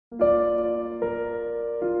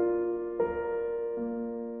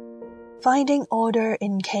Finding Order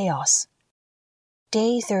in Chaos.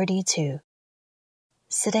 Day 32.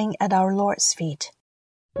 Sitting at our Lord's feet.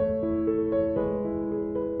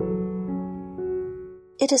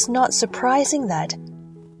 It is not surprising that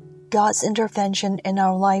God's intervention in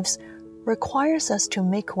our lives requires us to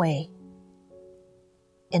make way.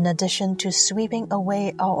 In addition to sweeping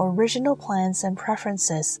away our original plans and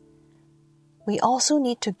preferences, we also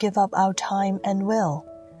need to give up our time and will,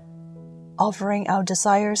 offering our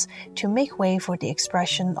desires to make way for the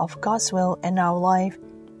expression of God's will in our life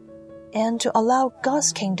and to allow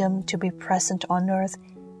God's kingdom to be present on earth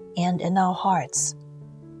and in our hearts.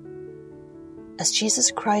 As Jesus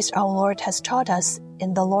Christ our Lord has taught us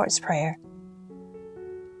in the Lord's Prayer,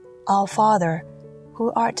 Our Father,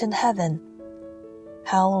 who art in heaven,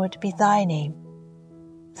 hallowed be thy name.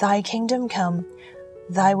 Thy kingdom come,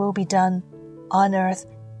 thy will be done, on earth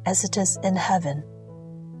as it is in heaven.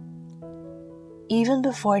 Even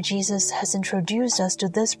before Jesus has introduced us to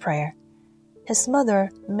this prayer, his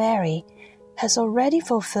mother, Mary, has already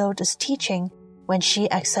fulfilled this teaching when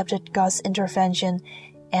she accepted God's intervention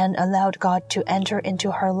and allowed God to enter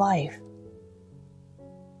into her life.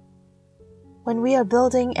 When we are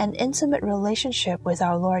building an intimate relationship with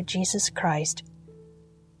our Lord Jesus Christ,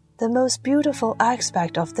 the most beautiful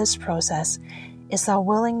aspect of this process is our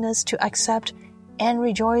willingness to accept and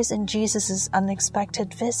rejoice in Jesus'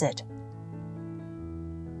 unexpected visit.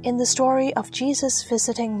 In the story of Jesus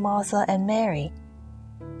visiting Martha and Mary,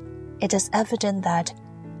 it is evident that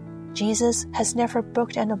Jesus has never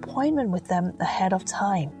booked an appointment with them ahead of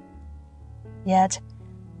time. Yet,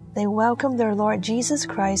 they welcome their Lord Jesus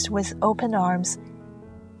Christ with open arms,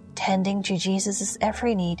 tending to Jesus'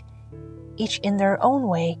 every need, each in their own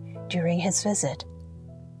way during his visit.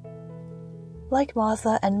 Like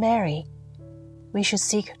Martha and Mary, we should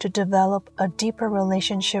seek to develop a deeper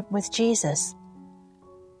relationship with Jesus,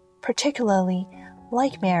 particularly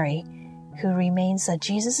like Mary, who remains at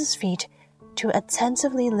Jesus' feet to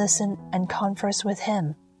attentively listen and converse with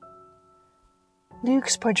him.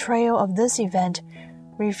 Luke's portrayal of this event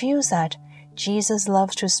reveals that Jesus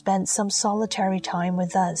loves to spend some solitary time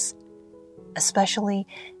with us, especially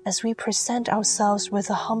as we present ourselves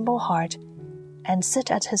with a humble heart and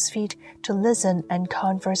sit at his feet to listen and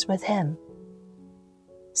converse with him.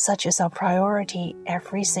 Such is our priority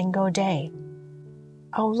every single day.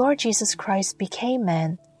 Our Lord Jesus Christ became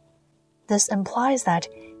man. This implies that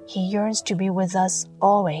he yearns to be with us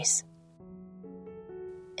always.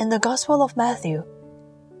 In the Gospel of Matthew,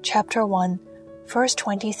 chapter 1, verse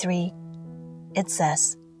 23, it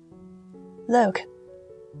says, Look,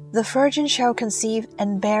 the virgin shall conceive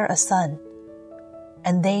and bear a son,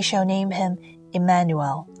 and they shall name him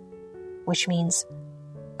Emmanuel, which means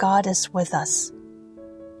God is with us.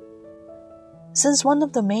 Since one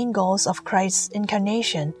of the main goals of Christ's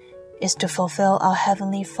incarnation is to fulfill our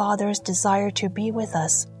Heavenly Father's desire to be with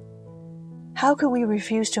us, how could we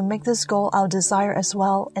refuse to make this goal our desire as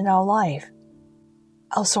well in our life?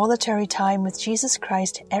 Our solitary time with Jesus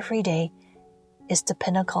Christ every day is the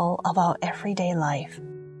pinnacle of our everyday life.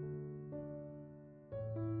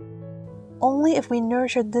 Only if we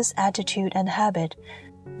nurture this attitude and habit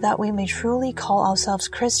that we may truly call ourselves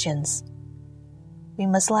Christians. We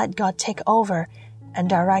must let God take over and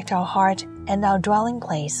direct our heart and our dwelling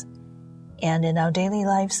place, and in our daily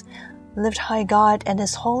lives, lift high God and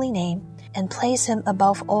his holy name and place him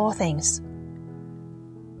above all things.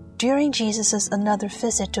 During Jesus' another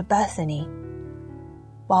visit to Bethany,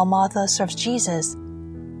 while Martha serves Jesus,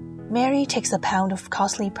 Mary takes a pound of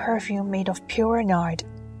costly perfume made of pure nard,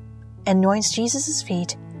 anoints Jesus'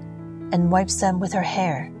 feet, and wipes them with her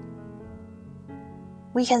hair.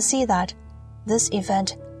 We can see that this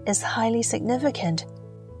event is highly significant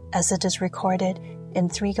as it is recorded in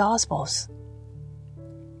 3 Gospels.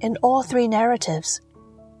 In all 3 narratives,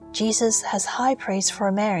 Jesus has high praise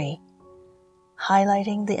for Mary,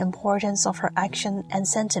 highlighting the importance of her action and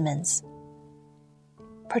sentiments.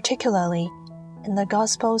 Particularly, in the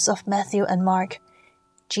Gospels of Matthew and Mark,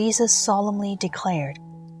 Jesus solemnly declared,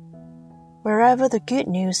 Wherever the good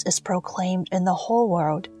news is proclaimed in the whole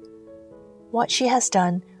world, what she has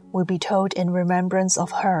done will be told in remembrance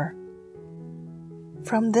of her.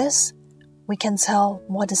 From this, we can tell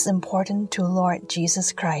what is important to Lord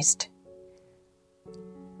Jesus Christ.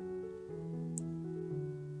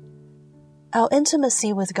 Our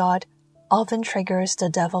intimacy with God often triggers the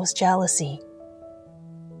devil's jealousy.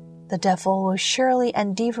 The devil will surely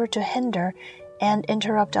endeavor to hinder and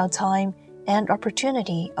interrupt our time and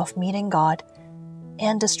opportunity of meeting God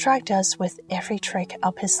and distract us with every trick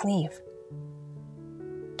up his sleeve.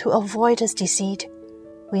 To avoid his deceit,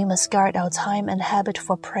 we must guard our time and habit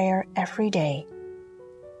for prayer every day.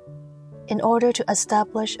 In order to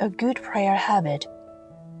establish a good prayer habit,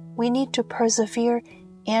 we need to persevere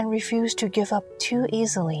and refuse to give up too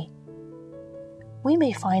easily. We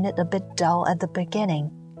may find it a bit dull at the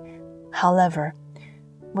beginning. However,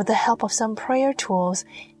 with the help of some prayer tools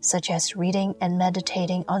such as reading and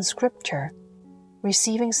meditating on Scripture,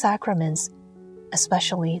 receiving sacraments,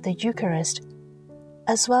 especially the Eucharist,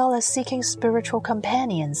 as well as seeking spiritual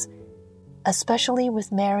companions, especially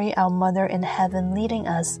with Mary, our Mother in Heaven, leading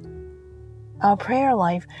us, our prayer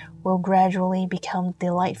life will gradually become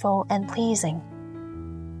delightful and pleasing.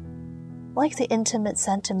 Like the intimate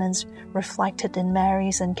sentiments reflected in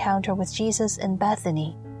Mary's encounter with Jesus in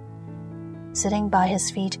Bethany, sitting by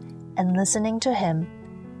his feet and listening to him,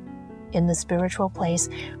 in the spiritual place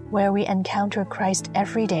where we encounter Christ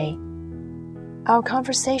every day, our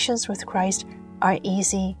conversations with Christ are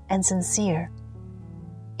easy and sincere,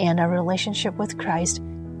 and our relationship with Christ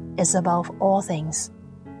is above all things.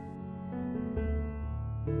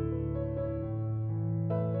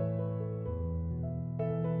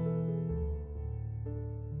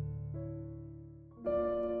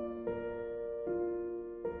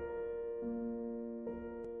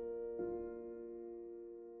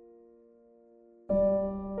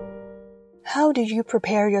 How do you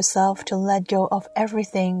prepare yourself to let go of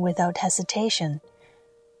everything without hesitation,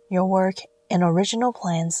 your work and original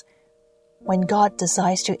plans, when God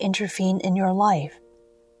decides to intervene in your life?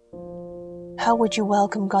 How would you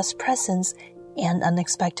welcome God's presence and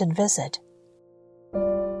unexpected visit?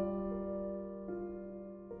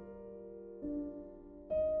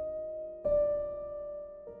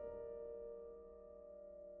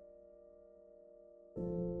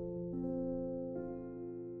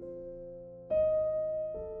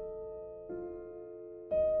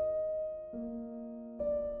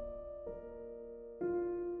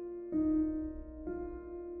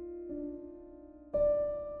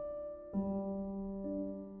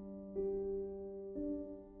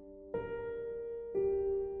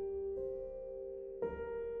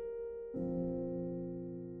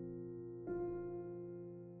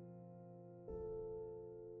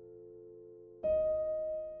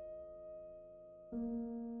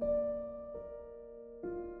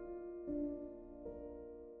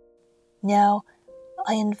 Now,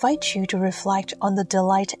 I invite you to reflect on the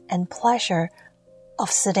delight and pleasure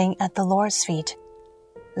of sitting at the Lord's feet,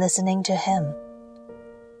 listening to Him.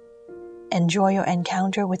 Enjoy your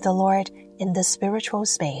encounter with the Lord in this spiritual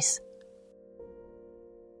space.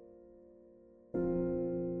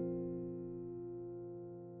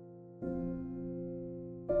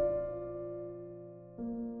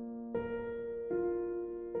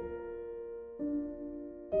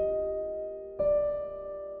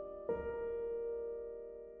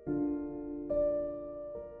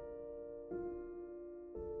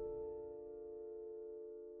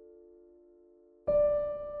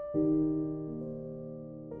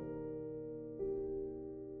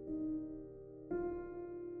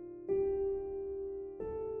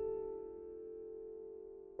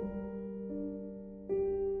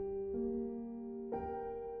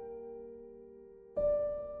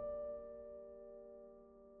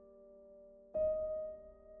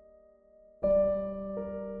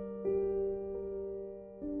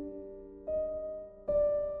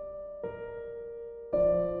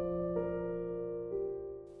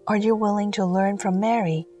 Are you willing to learn from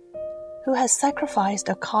Mary, who has sacrificed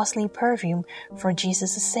a costly perfume for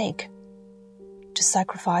Jesus' sake, to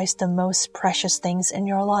sacrifice the most precious things in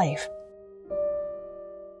your life?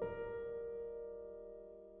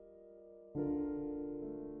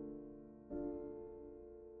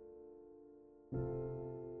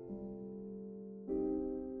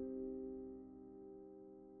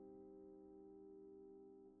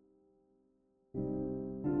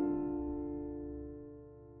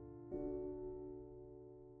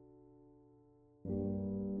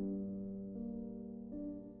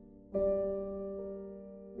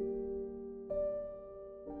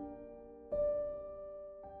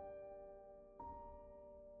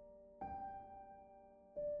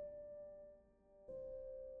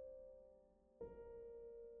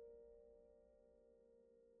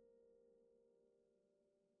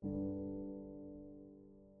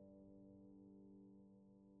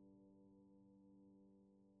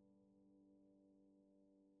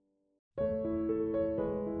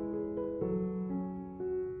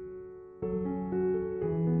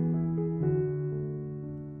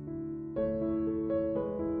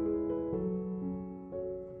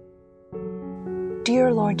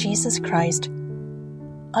 Dear Lord Jesus Christ,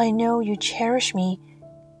 I know you cherish me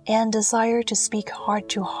and desire to speak heart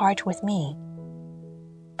to heart with me.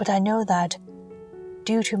 But I know that,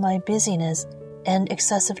 due to my busyness and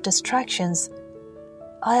excessive distractions,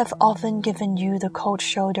 I have often given you the cold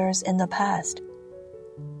shoulders in the past.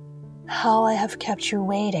 How I have kept you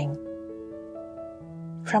waiting.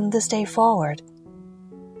 From this day forward,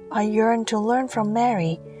 I yearn to learn from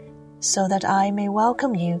Mary so that I may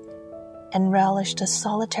welcome you and relish the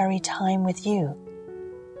solitary time with you,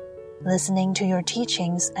 listening to your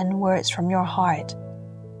teachings and words from your heart.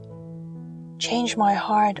 Change my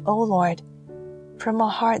heart, O Lord, from a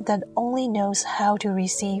heart that only knows how to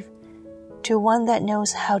receive to one that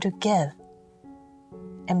knows how to give,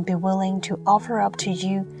 and be willing to offer up to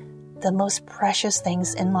you the most precious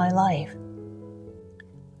things in my life.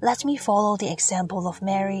 Let me follow the example of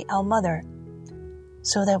Mary, our mother,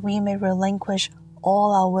 so that we may relinquish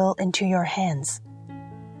all our will into your hands.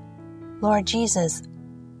 Lord Jesus,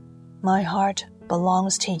 my heart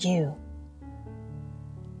belongs to you.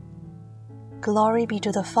 Glory be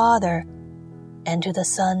to the Father, and to the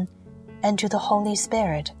Son, and to the Holy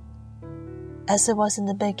Spirit, as it was in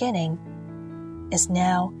the beginning, is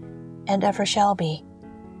now, and ever shall be,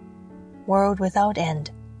 world without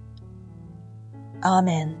end.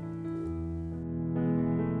 Amen.